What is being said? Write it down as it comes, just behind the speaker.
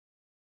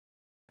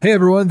Hey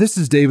everyone, this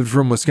is David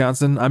from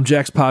Wisconsin. I'm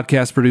Jack's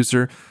podcast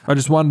producer. I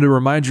just wanted to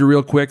remind you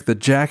real quick that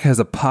Jack has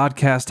a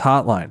podcast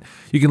hotline.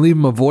 You can leave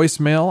him a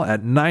voicemail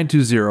at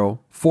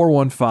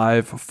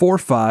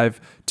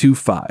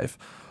 920-415-4525.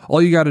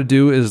 All you got to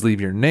do is leave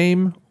your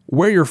name,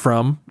 where you're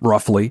from,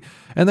 roughly,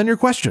 and then your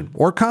question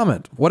or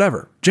comment,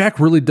 whatever. Jack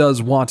really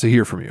does want to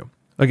hear from you.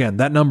 Again,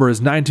 that number is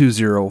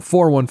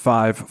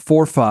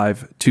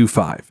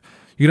 920-415-4525.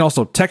 You can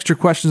also text your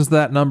questions to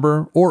that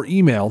number or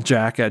email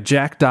Jack at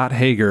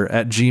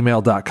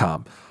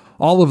jack.hager@gmail.com.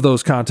 All of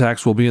those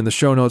contacts will be in the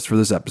show notes for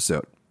this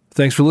episode.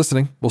 Thanks for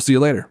listening. We'll see you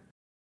later.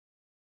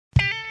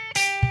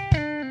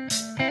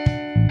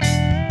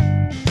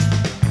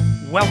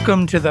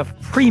 Welcome to the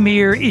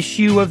premiere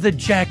issue of the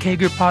Jack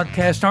Hager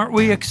podcast. Aren't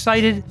we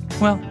excited?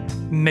 Well,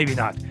 maybe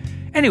not.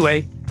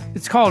 Anyway,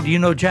 it's called You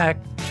Know Jack,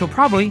 so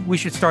probably we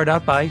should start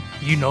out by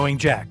you knowing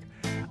Jack.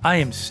 I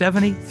am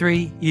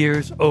 73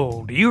 years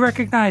old. Do you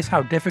recognize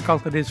how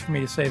difficult it is for me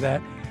to say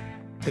that?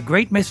 The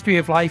great mystery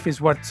of life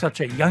is what such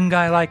a young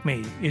guy like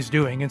me is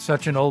doing in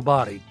such an old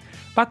body.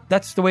 But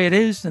that's the way it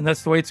is, and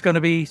that's the way it's going to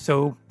be,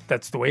 so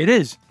that's the way it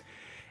is.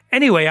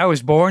 Anyway, I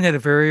was born at a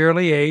very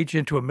early age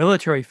into a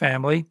military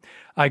family.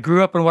 I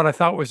grew up in what I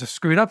thought was a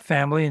screwed up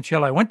family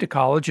until I went to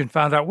college and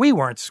found out we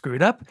weren't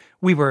screwed up.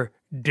 We were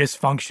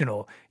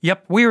dysfunctional.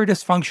 Yep, we were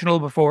dysfunctional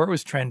before it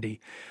was trendy.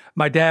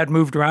 My dad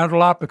moved around a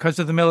lot because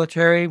of the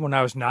military. When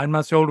I was 9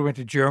 months old, we went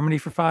to Germany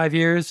for 5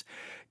 years,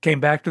 came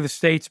back to the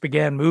States,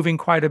 began moving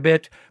quite a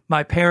bit.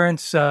 My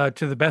parents, to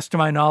the best of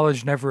my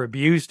knowledge, never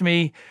abused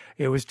me.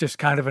 It was just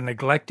kind of a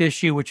neglect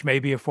issue, which may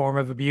be a form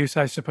of abuse,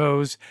 I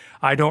suppose.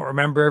 I don't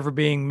remember ever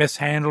being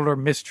mishandled or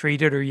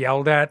mistreated or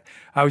yelled at.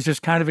 I was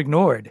just kind of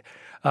ignored.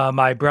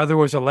 My brother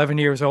was 11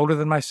 years older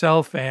than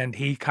myself, and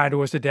he kind of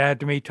was a dad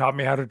to me, taught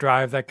me how to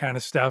drive, that kind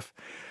of stuff.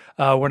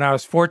 When I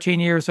was 14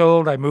 years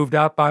old, I moved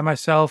out by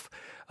myself.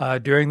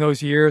 During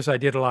those years, I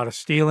did a lot of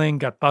stealing,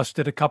 got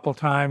busted a couple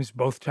times.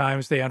 Both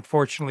times they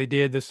unfortunately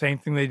did the same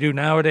thing they do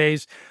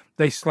nowadays.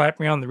 They slapped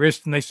me on the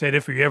wrist and they said,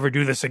 if you ever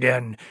do this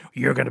again,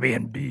 you're going to be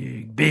in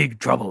big, big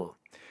trouble.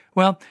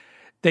 Well,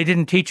 they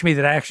didn't teach me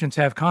that actions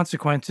have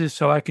consequences,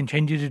 so I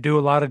continued to do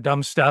a lot of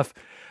dumb stuff.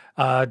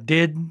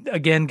 Did,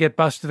 again, get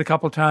busted a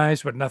couple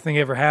times, but nothing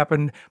ever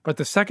happened. But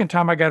the second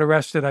time I got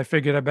arrested, I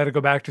figured I better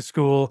go back to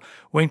school.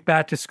 Went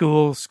back to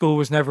school. School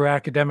was never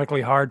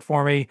academically hard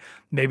for me.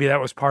 Maybe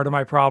that was part of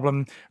my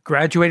problem.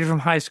 Graduated from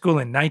high school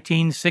in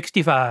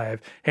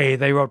 1965. Hey,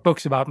 they wrote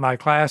books about my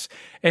class.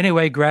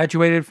 Anyway,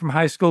 graduated from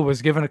high school,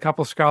 was given a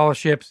couple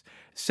scholarships.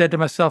 Said to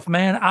myself,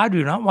 man, I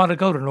do not want to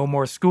go to no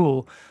more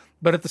school.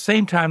 But at the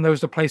same time, there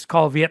was a place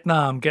called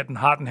Vietnam getting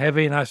hot and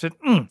heavy, and I said,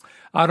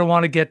 I don't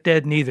want to get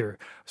dead neither.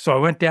 So I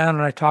went down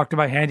and I talked to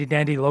my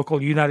handy-dandy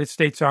local United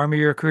States Army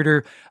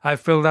recruiter. I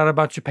filled out a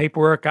bunch of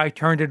paperwork. I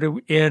turned it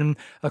in.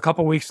 A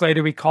couple weeks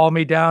later, he called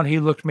me down. He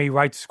looked me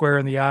right square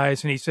in the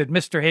eyes, and he said,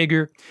 Mr.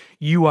 Hager,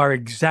 you are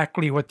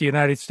exactly what the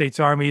United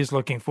States Army is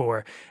looking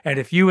for. And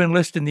if you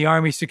enlist in the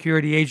Army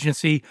Security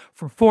Agency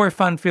for 4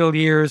 fun-filled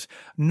years,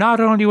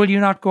 not only will you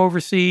not go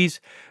overseas,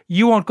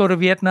 you won't go to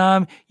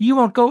Vietnam. You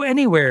won't go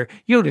anywhere.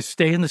 You'll just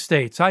stay in the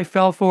States. I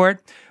fell for it.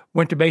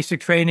 Went to basic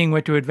training,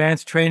 went to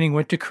advanced training,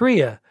 went to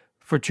Korea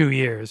for 2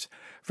 years.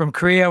 From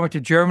Korea, I went to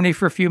Germany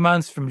for a few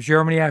months. From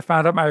Germany, I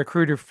found out my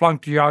recruiter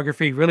flunked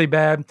geography really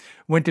bad.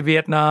 Went to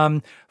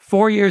Vietnam.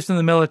 4 years in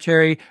the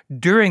military.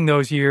 During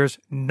those years,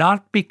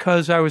 not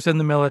because I was in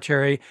the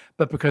military,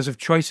 but because of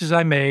choices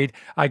I made.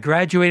 I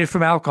graduated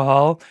from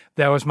alcohol.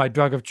 That was my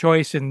drug of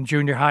choice in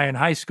junior high and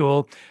high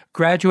school.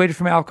 Graduated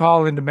from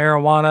alcohol into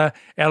marijuana,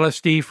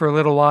 LSD for a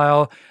little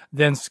while,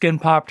 then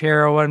skin-popped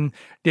heroin,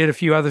 did a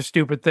few other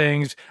stupid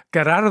things,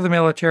 got out of the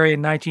military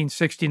in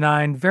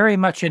 1969, very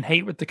much in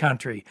hate with the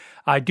country.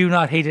 I do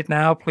not hate it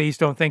now. Please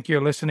don't think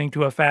you're listening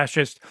to a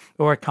fascist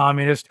or a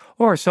communist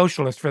or a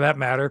socialist for that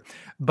matter.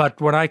 But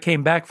when I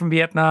came back from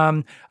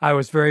Vietnam, I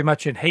was very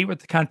much in hate with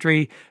the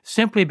country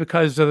simply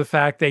because of the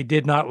fact they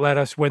did not let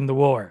us win the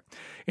war.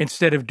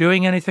 Instead of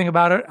doing anything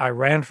about it, I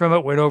ran from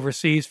it, went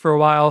overseas for a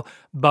while,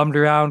 bummed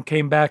around,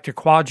 came back to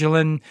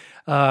Kwajalein,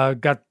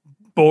 got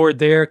bored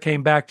there,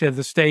 came back to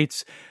the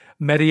States,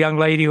 met a young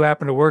lady who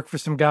happened to work for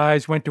some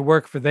guys, went to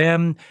work for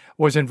them,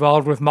 was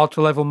involved with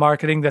multi-level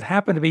marketing that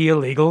happened to be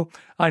illegal.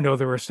 I know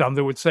there are some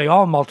that would say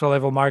all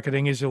multi-level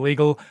marketing is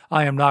illegal.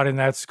 I am not in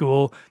that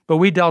school. But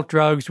we dealt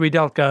drugs, we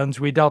dealt guns,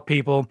 we dealt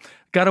people,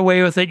 got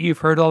away with it. You've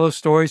heard all those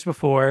stories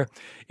before.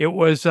 It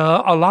was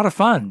a lot of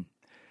fun.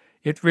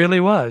 It really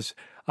was.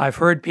 I've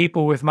heard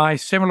people with my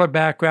similar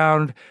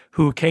background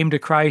who came to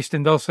Christ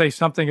and they'll say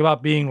something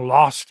about being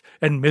lost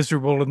and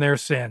miserable in their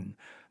sin.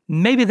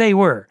 Maybe they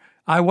were.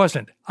 I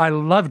wasn't. I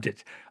loved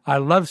it. I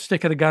loved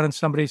sticking a gun in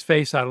somebody's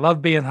face. I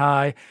loved being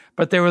high.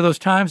 But there were those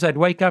times I'd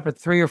wake up at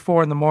 3 or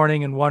 4 in the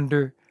morning and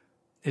wonder,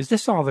 is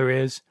this all there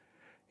is?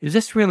 Is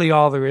this really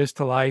all there is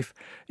to life?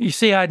 You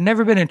see, I'd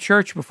never been in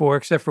church before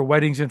except for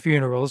weddings and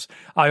funerals.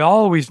 I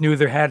always knew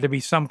there had to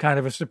be some kind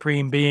of a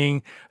supreme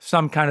being,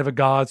 some kind of a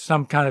God,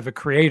 some kind of a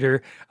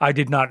creator. I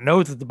did not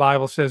know that the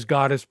Bible says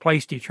God has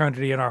placed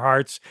eternity in our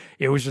hearts.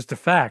 It was just a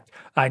fact.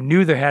 I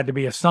knew there had to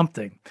be a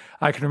something.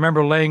 I can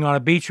remember laying on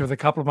a beach with a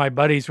couple of my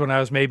buddies when I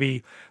was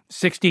maybe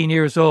 16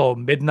 years old,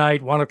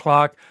 midnight, 1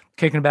 o'clock,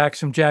 kicking back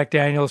some Jack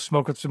Daniels,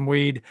 smoking some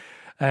weed,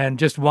 and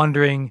just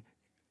wondering,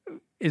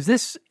 is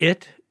this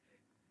it?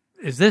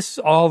 Is this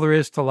all there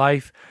is to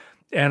life?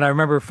 And I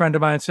remember a friend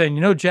of mine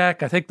saying,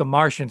 Jack, I think the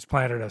Martians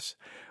planted us,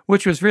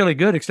 which was really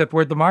good, except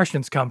where'd the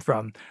Martians come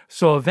from?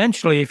 So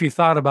eventually, if you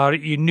thought about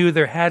it, you knew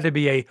there had to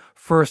be a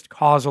first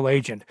causal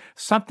agent,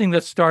 something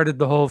that started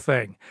the whole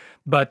thing.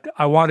 But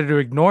I wanted to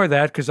ignore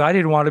that because I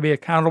didn't want to be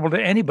accountable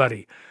to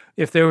anybody.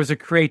 If there was a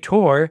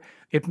creator,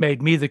 it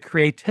made me the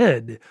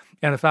created.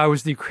 And if I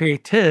was the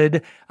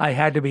created, I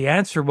had to be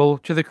answerable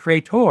to the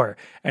creator.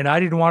 And I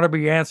didn't want to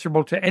be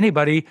answerable to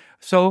anybody.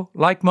 So,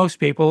 like most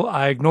people,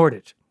 I ignored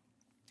it.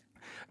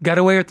 Got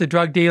away with the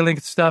drug dealing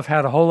stuff,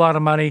 had a whole lot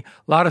of money,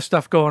 a lot of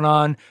stuff going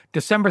on.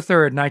 December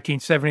 3rd,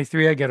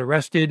 1973, I get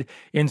arrested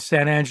in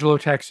San Angelo,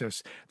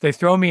 Texas. They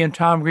throw me in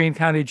Tom Green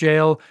County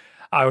Jail.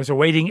 I was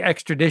awaiting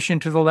extradition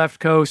to the left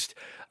coast.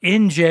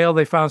 In jail,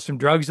 they found some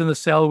drugs in the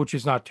cell, which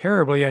is not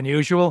terribly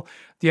unusual.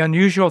 The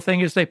unusual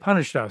thing is they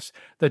punished us.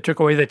 They took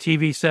away the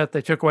TV set.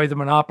 They took away the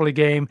Monopoly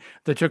game.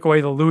 They took away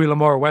the Louis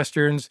L'Amour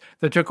Westerns.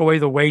 They took away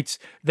the weights.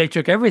 They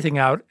took everything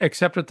out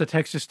except what the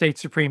Texas State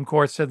Supreme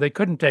Court said they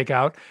couldn't take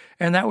out,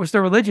 and that was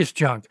the religious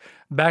junk.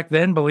 Back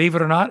then, believe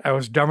it or not, I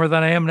was dumber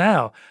than I am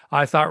now.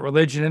 I thought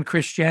religion and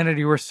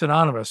Christianity were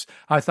synonymous.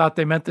 I thought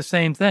they meant the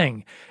same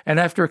thing. And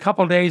after a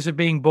couple days of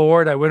being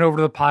bored, I went over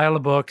to the pile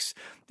of books,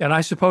 and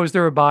I suppose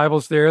there were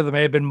Bibles there. There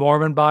may have been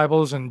Mormon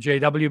Bibles and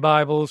JW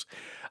Bibles.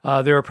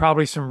 There were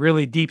probably some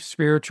really deep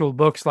spiritual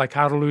books like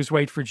How to Lose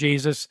Weight for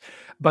Jesus.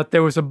 But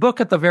there was a book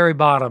at the very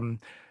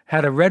bottom,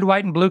 had a red,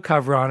 white, and blue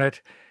cover on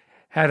it,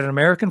 had an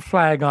American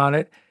flag on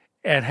it,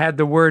 and had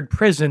the word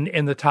prison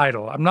in the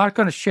title. I'm not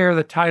going to share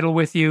the title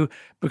with you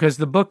because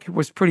the book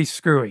was pretty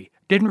screwy.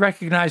 Didn't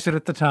recognize it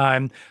at the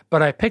time,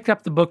 but I picked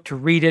up the book to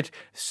read it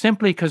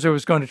simply because it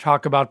was going to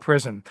talk about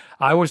prison.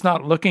 I was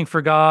not looking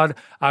for God.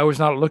 I was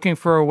not looking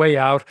for a way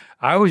out.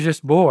 I was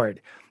just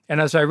bored. And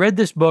as I read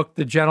this book,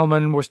 the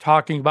gentleman was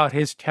talking about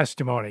his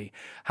testimony,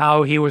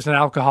 how he was an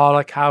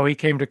alcoholic, how he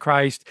came to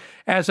Christ.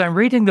 As I'm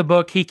reading the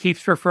book, he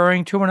keeps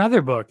referring to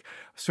another book.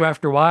 So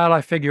after a while,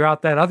 I figure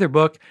out that other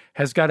book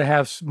has got to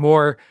have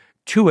more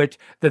to it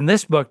than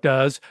this book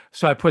does.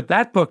 So I put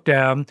that book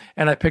down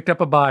and I picked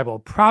up a Bible,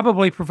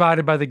 probably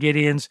provided by the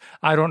Gideons.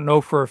 I don't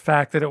know for a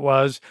fact that it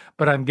was,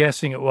 but I'm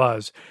guessing it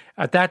was.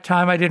 At that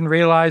time, I didn't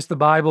realize the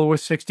Bible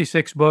was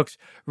 66 books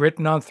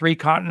written on 3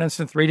 continents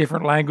in 3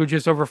 different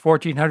languages over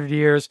 1,400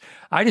 years.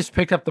 I just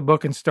picked up the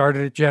book and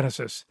started at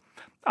Genesis.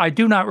 I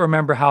do not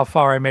remember how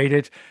far I made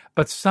it,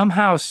 but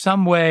somehow,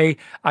 some way,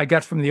 I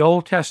got from the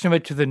Old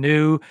Testament to the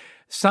New.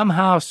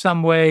 Somehow,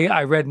 some way,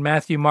 I read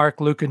Matthew,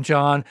 Mark, Luke, and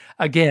John.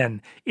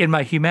 Again, in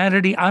my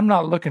humanity, I'm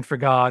not looking for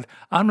God.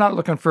 I'm not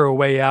looking for a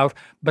way out.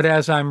 But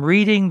as I'm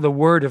reading the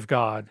Word of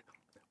God,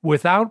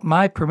 without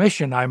my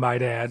permission, I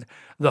might add,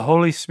 the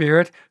Holy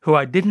Spirit, who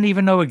I didn't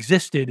even know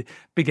existed,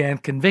 began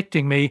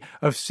convicting me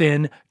of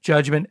sin,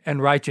 judgment, and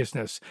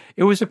righteousness.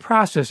 It was a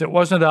process. It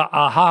wasn't an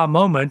aha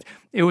moment.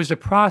 It was a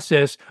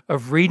process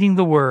of reading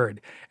the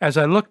Word. As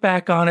I look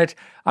back on it,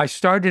 I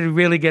started to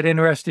really get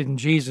interested in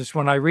Jesus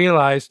when I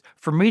realized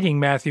from reading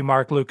Matthew,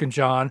 Mark, Luke, and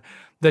John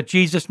that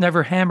Jesus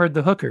never hammered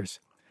the hookers.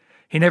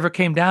 He never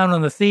came down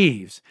on the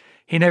thieves.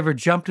 He never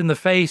jumped in the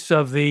face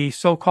of the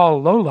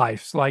so-called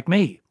lowlifes like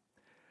me.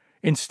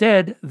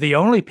 Instead, the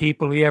only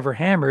people he ever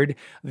hammered,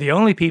 the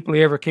only people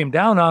he ever came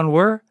down on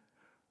were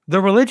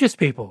the religious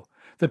people,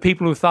 the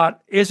people who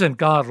thought, isn't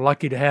God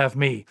lucky to have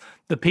me?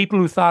 The people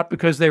who thought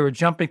because they were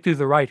jumping through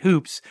the right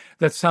hoops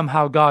that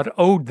somehow God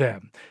owed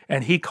them,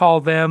 and he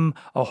called them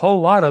a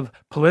whole lot of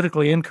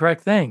politically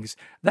incorrect things.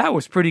 That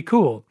was pretty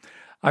cool.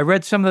 I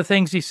read some of the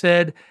things he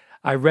said.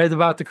 I read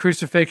about the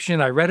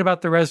crucifixion. I read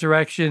about the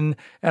resurrection,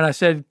 and I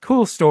said,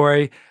 cool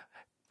story,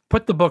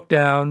 put the book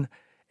down,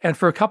 and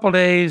for a couple of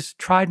days,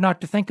 tried not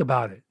to think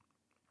about it.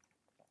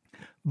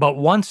 But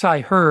once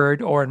I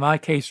heard, or in my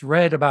case,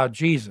 read about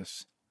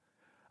Jesus,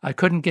 I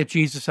couldn't get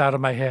Jesus out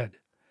of my head.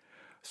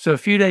 So a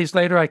few days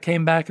later, I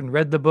came back and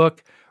read the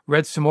book,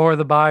 read some more of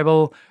the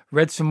Bible,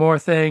 read some more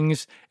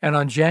things, and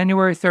on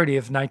January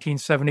 30th,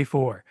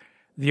 1974,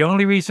 the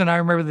only reason I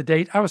remember the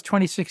date, I was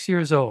 26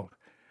 years old.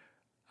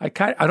 I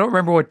don't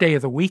remember what day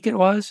of the week it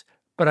was,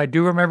 but I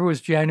do remember it was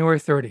January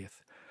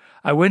 30th.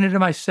 I went into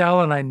my cell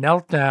and I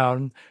knelt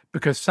down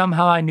because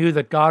somehow I knew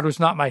that God was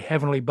not my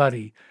heavenly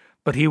buddy,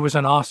 but he was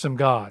an awesome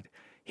God.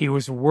 He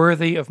was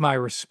worthy of my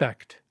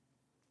respect.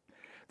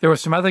 There were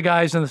some other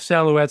guys in the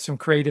cell who had some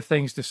creative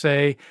things to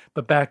say,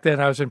 but back then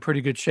I was in pretty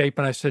good shape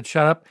and I said,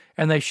 shut up,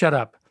 and they shut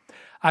up.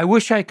 I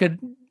wish I could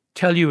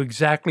tell you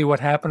exactly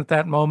what happened at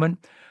that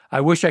moment. I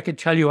wish I could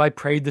tell you I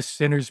prayed the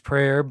sinner's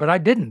prayer, but I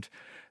didn't.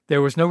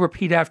 There was no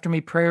repeat after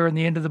me prayer in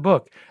the end of the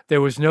book. There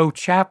was no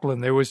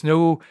chaplain. There was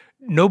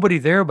nobody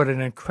there but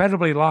an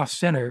incredibly lost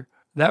sinner,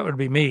 that would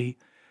be me,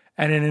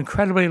 and an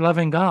incredibly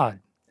loving God.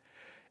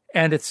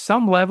 And at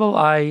some level,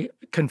 I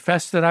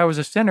confessed that I was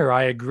a sinner.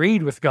 I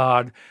agreed with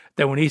God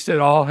that when he said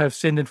all have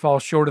sinned and fall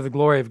short of the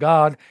glory of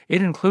God,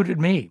 it included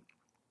me.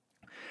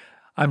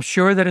 I'm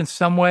sure that in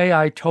some way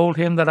I told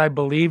him that I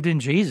believed in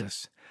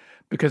Jesus,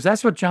 because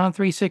that's what John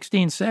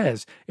 3:16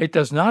 says. It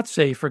does not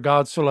say, for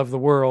God so loved the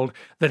world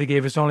that he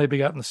gave his only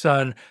begotten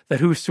Son, that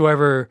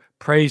whosoever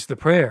prays the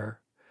prayer.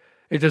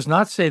 It does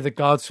not say that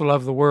God so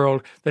loved the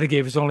world that he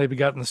gave his only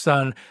begotten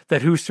Son,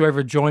 that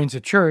whosoever joins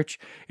a church.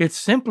 It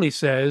simply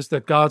says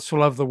that God so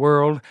loved the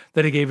world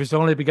that he gave his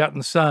only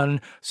begotten Son,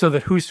 so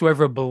that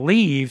whosoever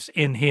believes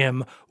in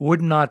him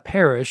would not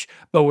perish,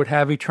 but would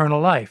have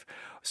eternal life.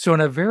 So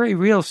in a very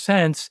real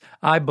sense,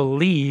 I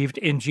believed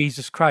in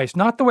Jesus Christ.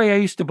 Not the way I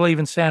used to believe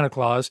in Santa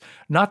Claus,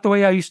 not the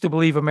way I used to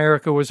believe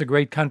America was a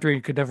great country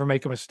and could never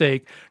make a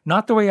mistake,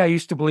 not the way I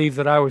used to believe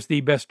that I was the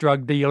best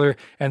drug dealer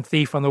and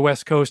thief on the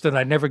West Coast and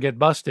I'd never get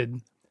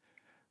busted.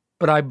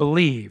 But I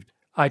believed,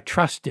 I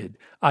trusted,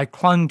 I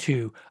clung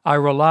to, I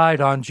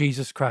relied on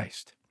Jesus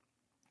Christ.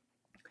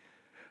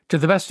 To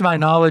the best of my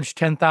knowledge,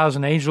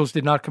 10,000 angels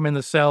did not come in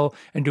the cell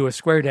and do a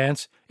square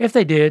dance. If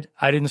they did,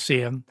 I didn't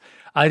see them.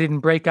 I didn't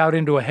break out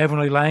into a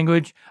heavenly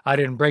language. I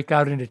didn't break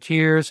out into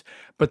tears.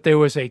 But there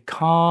was a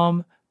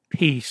calm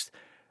peace,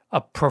 a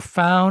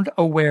profound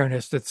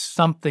awareness that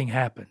something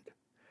happened,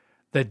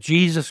 that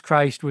Jesus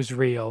Christ was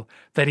real,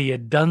 that he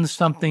had done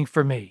something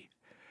for me,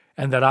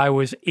 and that I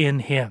was in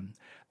him,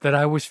 that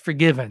I was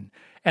forgiven.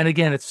 And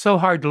again, it's so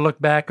hard to look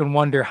back and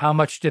wonder how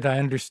much did I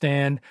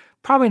understand?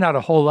 Probably not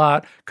a whole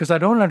lot, because I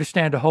don't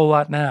understand a whole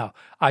lot now.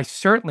 I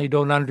certainly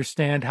don't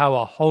understand how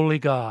a holy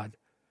God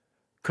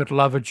could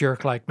love a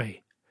jerk like me.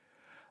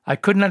 I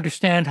couldn't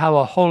understand how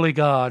a holy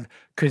God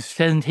could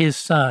send his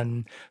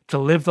Son to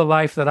live the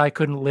life that I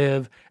couldn't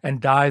live and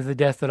die the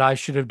death that I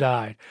should have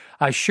died.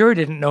 I sure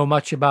didn't know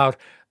much about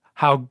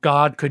how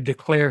God could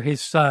declare his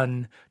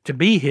Son to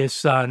be his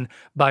Son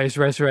by his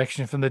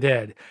resurrection from the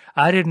dead.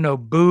 I didn't know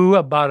boo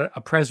about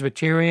a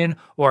Presbyterian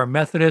or a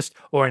Methodist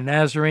or a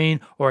Nazarene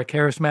or a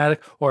Charismatic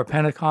or a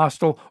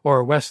Pentecostal or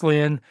a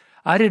Wesleyan.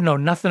 I didn't know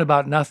nothing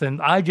about nothing.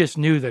 I just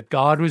knew that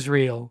God was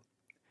real.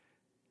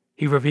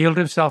 He revealed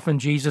himself in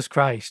Jesus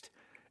Christ,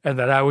 and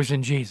that I was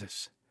in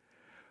Jesus.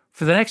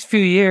 For the next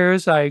few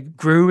years, I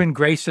grew in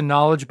grace and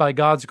knowledge by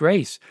God's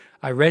grace.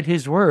 I read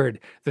his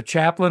word. The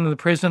chaplain in the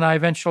prison I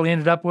eventually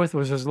ended up with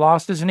was as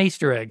lost as an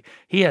Easter egg.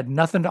 He had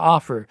nothing to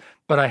offer,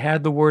 but I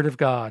had the word of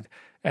God,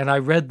 and I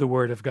read the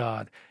word of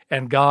God.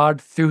 And God,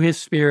 through his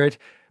Spirit,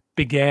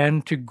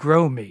 began to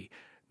grow me.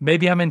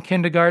 Maybe I'm in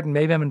kindergarten,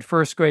 maybe I'm in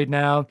first grade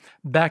now.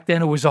 Back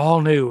then, it was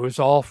all new. It was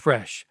all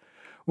fresh.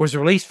 Was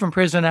released from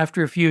prison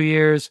after a few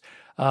years,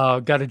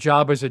 got a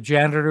job as a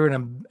janitor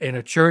in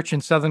a church in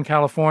Southern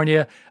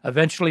California,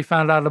 eventually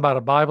found out about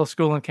a Bible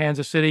school in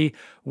Kansas City,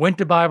 went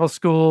to Bible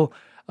school,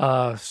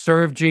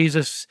 served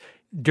Jesus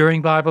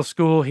during Bible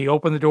school. He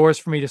opened the doors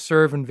for me to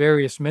serve in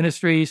various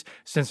ministries.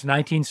 Since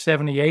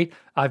 1978,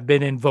 I've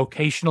been in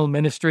vocational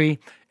ministry.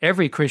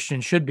 Every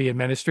Christian should be in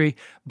ministry,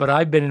 but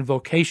I've been in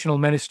vocational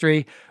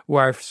ministry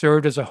where I've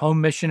served as a home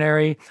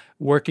missionary,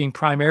 working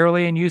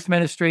primarily in youth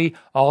ministry,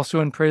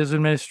 also in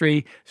prison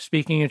ministry,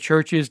 speaking in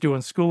churches, doing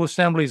school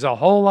assemblies, a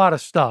whole lot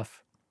of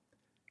stuff.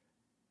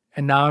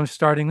 And now I'm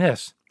starting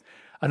this.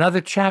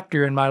 Another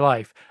chapter in my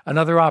life,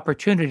 another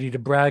opportunity to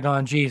brag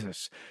on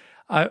Jesus.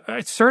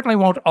 It certainly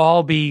won't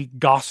all be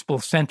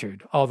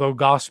gospel-centered, although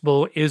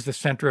gospel is the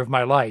center of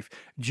my life.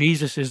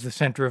 Jesus is the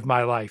center of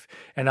my life,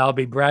 and I'll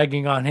be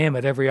bragging on him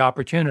at every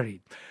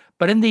opportunity.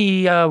 But in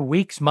the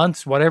weeks,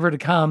 months, whatever to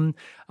come,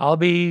 I'll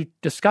be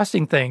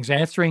discussing things,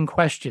 answering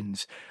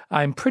questions.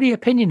 I'm pretty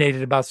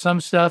opinionated about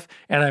some stuff,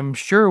 and I'm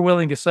sure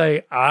willing to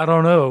say, I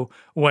don't know,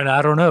 when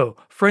I don't know.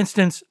 For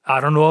instance, I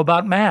don't know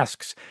about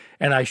masks,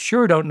 and I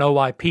sure don't know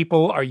why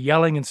people are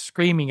yelling and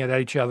screaming at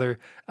each other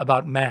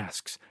about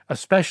masks,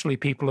 especially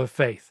people of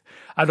faith.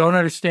 I don't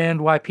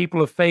understand why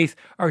people of faith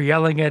are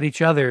yelling at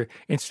each other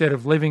instead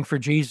of living for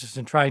Jesus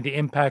and trying to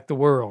impact the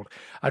world.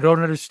 I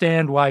don't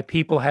understand why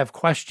people have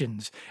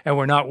questions and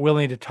we're not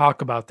willing to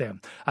talk about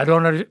them.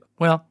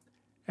 Well,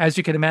 as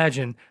you can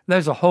imagine,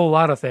 there's a whole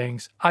lot of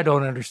things I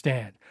don't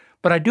understand.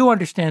 But I do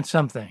understand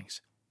some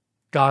things.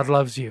 God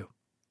loves you.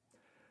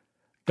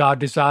 God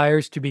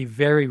desires to be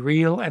very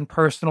real and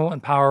personal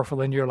and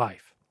powerful in your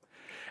life.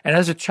 And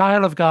as a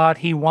child of God,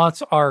 he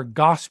wants our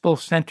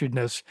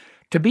gospel-centeredness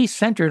to be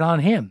centered on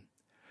him,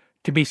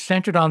 to be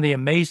centered on the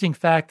amazing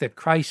fact that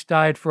Christ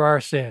died for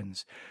our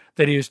sins,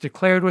 that he is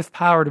declared with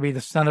power to be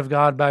the Son of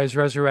God by his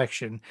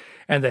resurrection,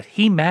 and that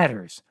he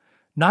matters,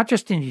 not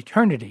just in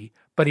eternity,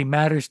 but he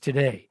matters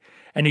today.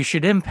 And he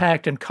should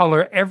impact and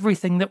color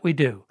everything that we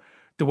do,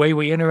 the way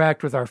we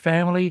interact with our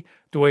family,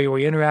 the way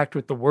we interact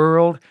with the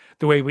world,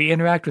 the way we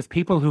interact with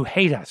people who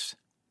hate us.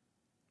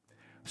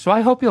 So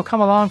I hope you'll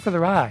come along for the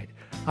ride.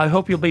 I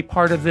hope you'll be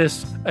part of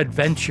this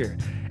adventure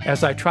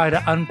as I try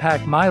to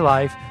unpack my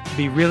life,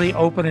 be really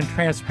open and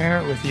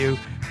transparent with you,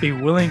 be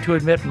willing to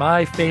admit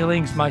my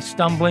failings, my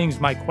stumblings,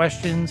 my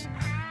questions,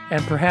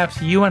 and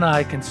perhaps you and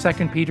I can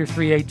 2 Peter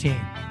 3:18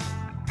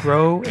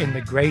 grow in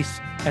the grace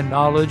and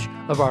knowledge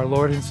of our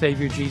Lord and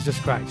Savior Jesus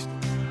Christ.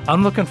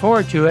 I'm looking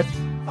forward to it.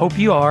 Hope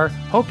you are.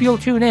 Hope you'll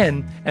tune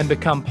in and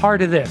become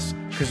part of this,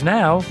 because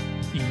now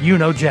you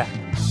know Jack.